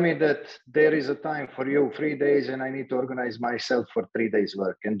 You tell me that there is a time for you 3 days and I need to organize myself for 3 days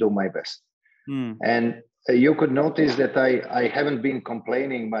work and do my best. And you could notice that I haven't been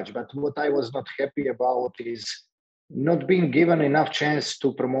complaining much, but what I was not happy about is not being given enough chance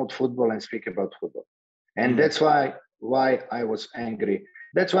to promote football and speak about football. And that's why I was angry.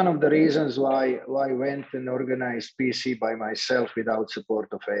 That's one of the reasons why I went and organized PC by myself without support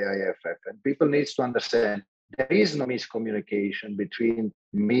of AIFF. And people need to understand there is no miscommunication between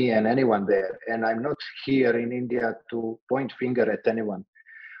me and anyone there. And I'm not here in India to point finger at anyone.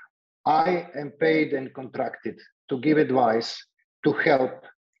 I am paid and contracted to give advice, to help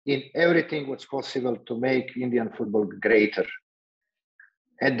in everything what's possible to make Indian football greater.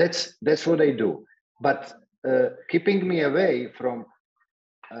 And that's what I do. But keeping me away from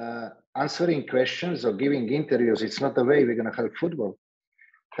answering questions or giving interviews, it's not the way we're going to help football.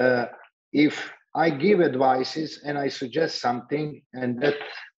 If I give advices and I suggest something and that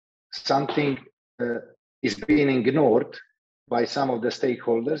something is being ignored by some of the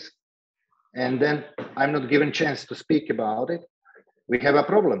stakeholders, and then I'm not given a chance to speak about it, we have a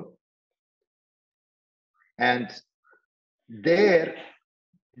problem. And there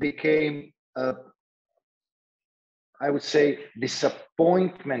became I would say,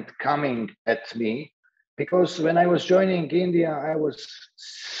 disappointment coming at me, because when I was joining India, I was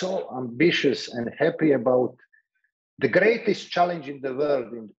so ambitious and happy about the greatest challenge in the world,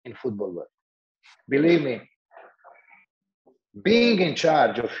 in football world. Believe me, being in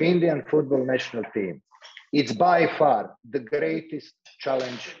charge of Indian football national team, it's by far the greatest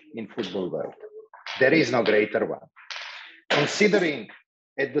challenge in football world. There is no greater one. Considering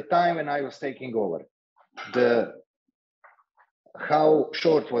at the time when I was taking over, how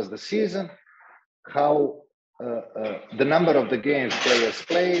short was the season, how the number of the games players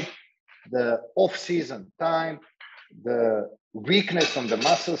played, the off-season time, the weakness on the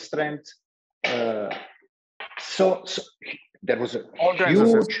muscle strength. So there was a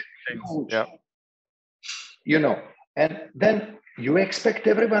huge, and then you expect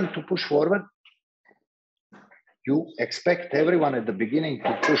everyone to push forward. You expect everyone at the beginning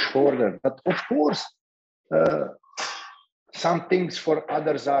to push forward, but of course, some things for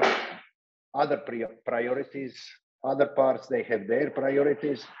others are other priorities, other parts, they have their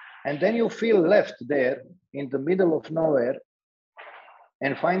priorities. And then you feel left there in the middle of nowhere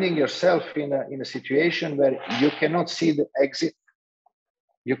and finding yourself in a situation where you cannot see the exit.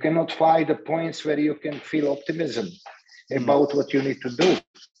 You cannot find the points where you can feel optimism about what you need to do.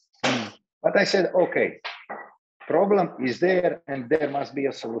 But I said, okay, problem is there and there must be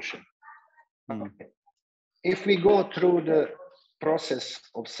a solution. Okay. If we go through the process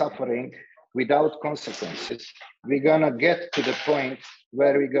of suffering without consequences, we're going to get to the point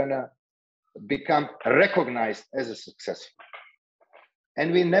where we're going to become recognized as a success.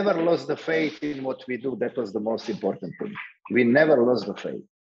 And we never lost the faith in what we do. That was the most important thing. We never lost the faith.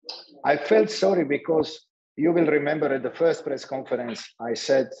 I felt sorry because you will remember at the first press conference, I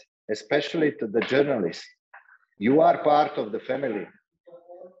said, especially to the journalists, you are part of the family.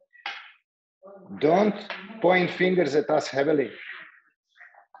 Don't point fingers at us heavily.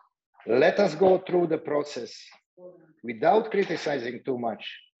 Let us go through the process without criticizing too much.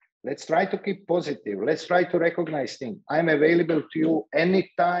 Let's try to keep positive. Let's try to recognize things. I'm available to you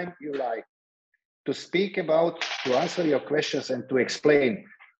anytime you like to speak about, to answer your questions and to explain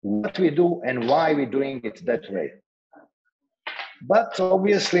what we do and why we're doing it that way. But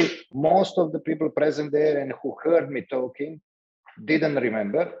obviously, most of the people present there and who heard me talking didn't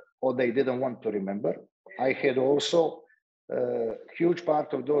remember, or they didn't want to remember. I had also a huge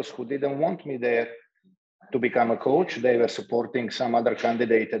part of those who didn't want me there to become a coach. They were supporting some other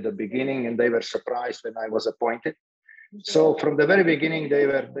candidate at the beginning, and they were surprised when I was appointed. So from the very beginning, they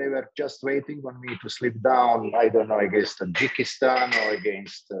were just waiting on me to slip down, I don't know, against Tajikistan or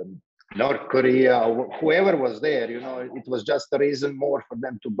against North Korea or whoever was there. You know, it was just a reason more for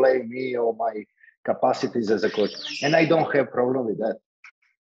them to blame me or my capacities as a coach. And I don't have problem with that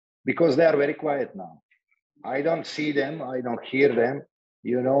because they are very quiet now. I don't see them, I don't hear them,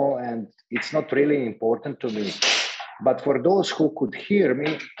 you know, and it's not really important to me. But for those who could hear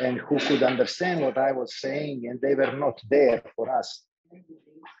me and who could understand what I was saying and they were not there for us,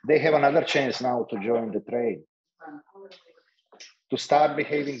 they have another chance now to join the trade, to start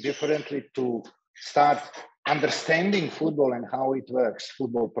behaving differently, to start understanding football and how it works,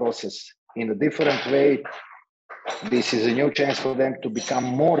 football process in a different way. This is a new chance for them to become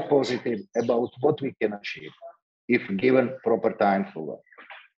more positive about what we can achieve if given proper time for work.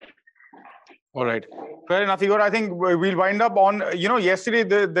 All right. Fair enough, Igor. I think we'll wind up on, yesterday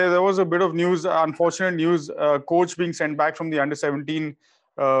there was a bit of news, unfortunate news, coach being sent back from the under-17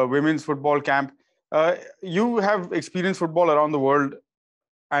 women's football camp. You have experienced football around the world,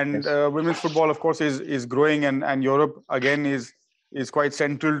 and yes, women's football, of course, is growing, and Europe, again, is quite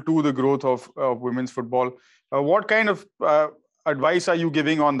central to the growth of women's football. What kind of advice are you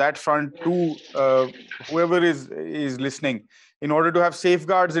giving on that front to whoever is listening, in order to have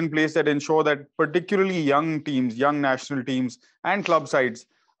safeguards in place that ensure that particularly young teams, young national teams and club sides,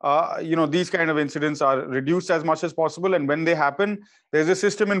 these kind of incidents are reduced as much as possible, and when they happen, there's a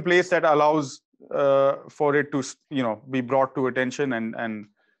system in place that allows for it to, be brought to attention and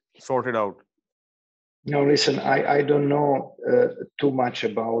sorted out? No, listen, I don't know too much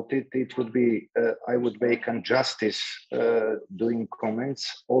about it. It would be, I would make injustice doing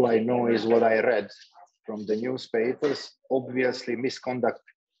comments. All I know is what I read from the newspapers. Obviously, misconduct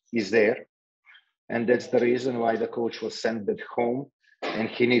is there. And that's the reason why the coach was sent back home, and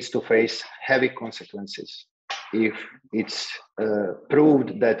he needs to face heavy consequences if it's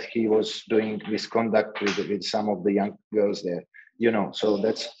proved that he was doing misconduct with some of the young girls there. So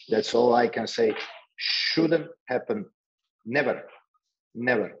that's all I can say. Shouldn't happen. Never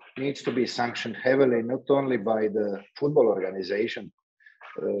needs to be sanctioned heavily, not only by the football organization.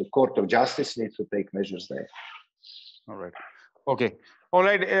 Court of Justice needs to take measures there. All right. Okay. All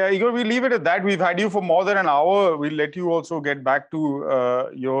right, Igor, we'll leave it at that. We've had you for more than an hour. We'll let you also get back to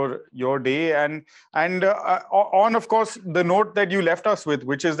your day. And on, of course, the note that you left us with,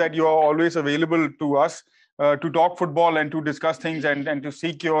 which is that you are always available to us to talk football and to discuss things and to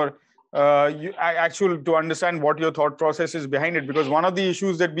seek your to understand what your thought process is behind it. Because one of the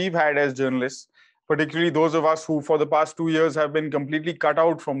issues that we've had as journalists, particularly those of us who for the past 2 years have been completely cut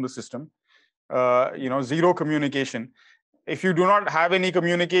out from the system, zero communication. If you do not have any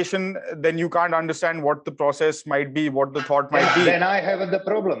communication, then you can't understand what the process might be, what the thought might be. Then I have the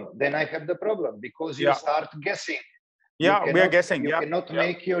problem. Because you start guessing. Yeah, we are guessing. You cannot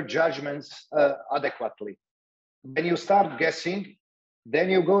make your judgments adequately. When you start guessing,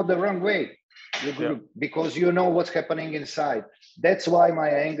 then you go the wrong way. Because you know what's happening inside. That's why my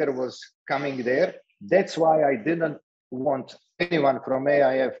anger was coming there. That's why I didn't want anyone from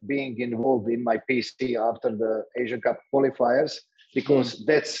AIF being involved in my PC after the Asian Cup qualifiers, because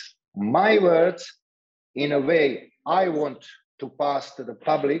that's my words. In a way, I want to pass to the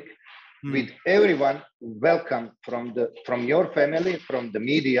public with everyone welcome from your family, from the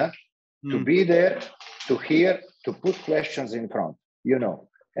media, to be there, to hear, to put questions in front,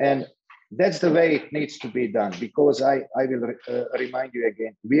 and that's the way it needs to be done. Because I will remind you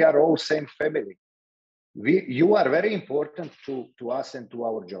again, we are all same family. You are very important to us and to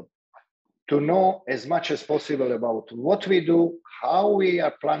our job, to know as much as possible about what we do, how we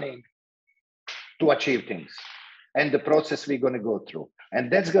are planning to achieve things, and the process we're going to go through.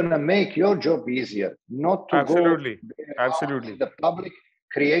 And that's going to make your job easier, not to go the public,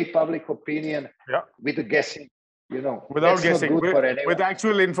 create public opinion with the guessing, without guessing, with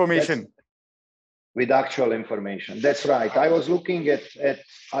actual information. With actual information. That's right. I was looking at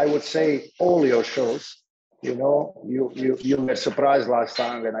I would say, all your shows. You were surprised last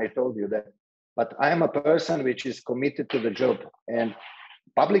time when I told you that. But I am a person which is committed to the job, and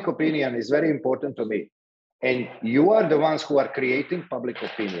public opinion is very important to me. And you are the ones who are creating public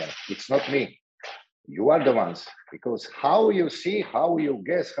opinion. It's not me. You are the ones, because how you see, how you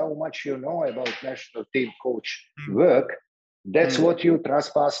guess, how much you know about national team coach work, that's what you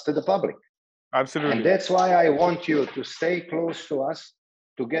trespass to the public. Absolutely. And that's why I want you to stay close to us,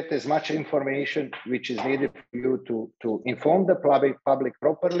 to get as much information which is needed for you to inform the public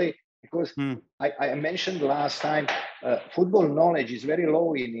properly. Because I mentioned last time, football knowledge is very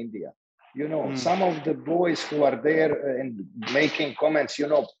low in India. You know, some of the boys who are there and making comments, you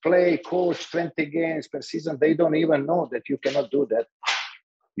know, play, coach 20 games per season, they don't even know that you cannot do that.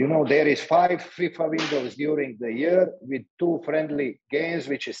 You know, there is 5 FIFA windows during the year with 2 friendly games,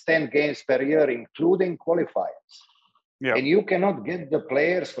 which is 10 games per year, including qualifiers. Yeah. And you cannot get the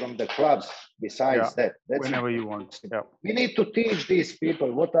players from the clubs besides that. That's whenever you want. Yeah. We need to teach these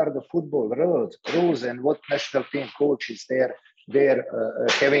people what are the football rules and what national team coach is they're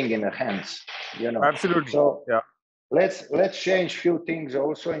having in their hands. You know. Absolutely. So let's change few things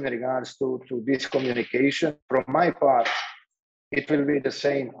also in regards to this communication. From my part, it will be the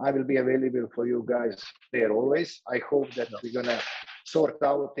same. I will be available for you guys there always. I hope that we're gonna sort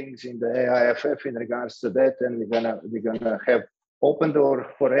out things in the AIFF in regards to that, and we're gonna have open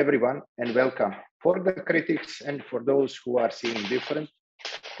door for everyone and welcome for the critics and for those who are seeing different.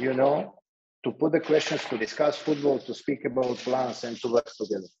 You know, to put the questions, to discuss football, to speak about plans, and to work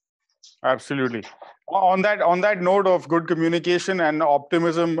together. Absolutely. On that note of good communication and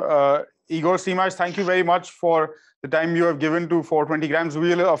optimism, Igor Stimac, thank you very much for the time you have given to 420 Grams. We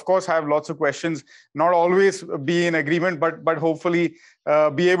will, of course, have lots of questions, not always be in agreement, but hopefully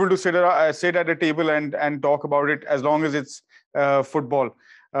be able to sit at a table and talk about it as long as it's football.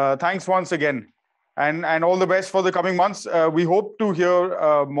 Thanks once again. And all the best for the coming months. We hope to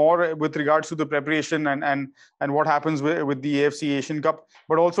hear more with regards to the preparation and what happens with the AFC Asian Cup,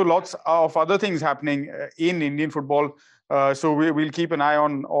 but also lots of other things happening in Indian football. So we'll keep an eye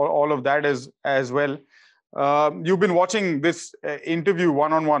on all of that as well. You've been watching this interview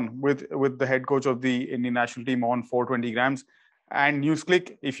one-on-one with the head coach of the Indian national team on 420 Grams and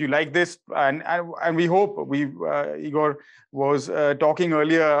NewsClick. If you like this, and we hope Igor was talking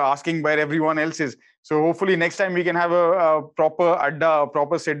earlier, asking where everyone else is. So hopefully next time we can have a proper adda, a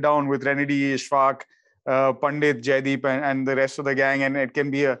proper sit down with Renedy, Ishfaq, Pandit, Jaideep, and the rest of the gang, and it can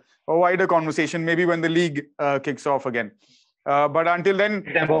be a wider conversation, maybe when the league kicks off again. But until then,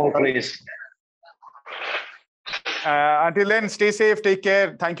 please. Until then, stay safe, take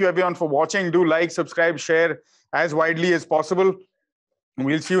care. Thank you everyone for watching. Do like, subscribe, share as widely as possible.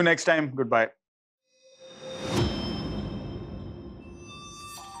 We'll see you next time. Goodbye.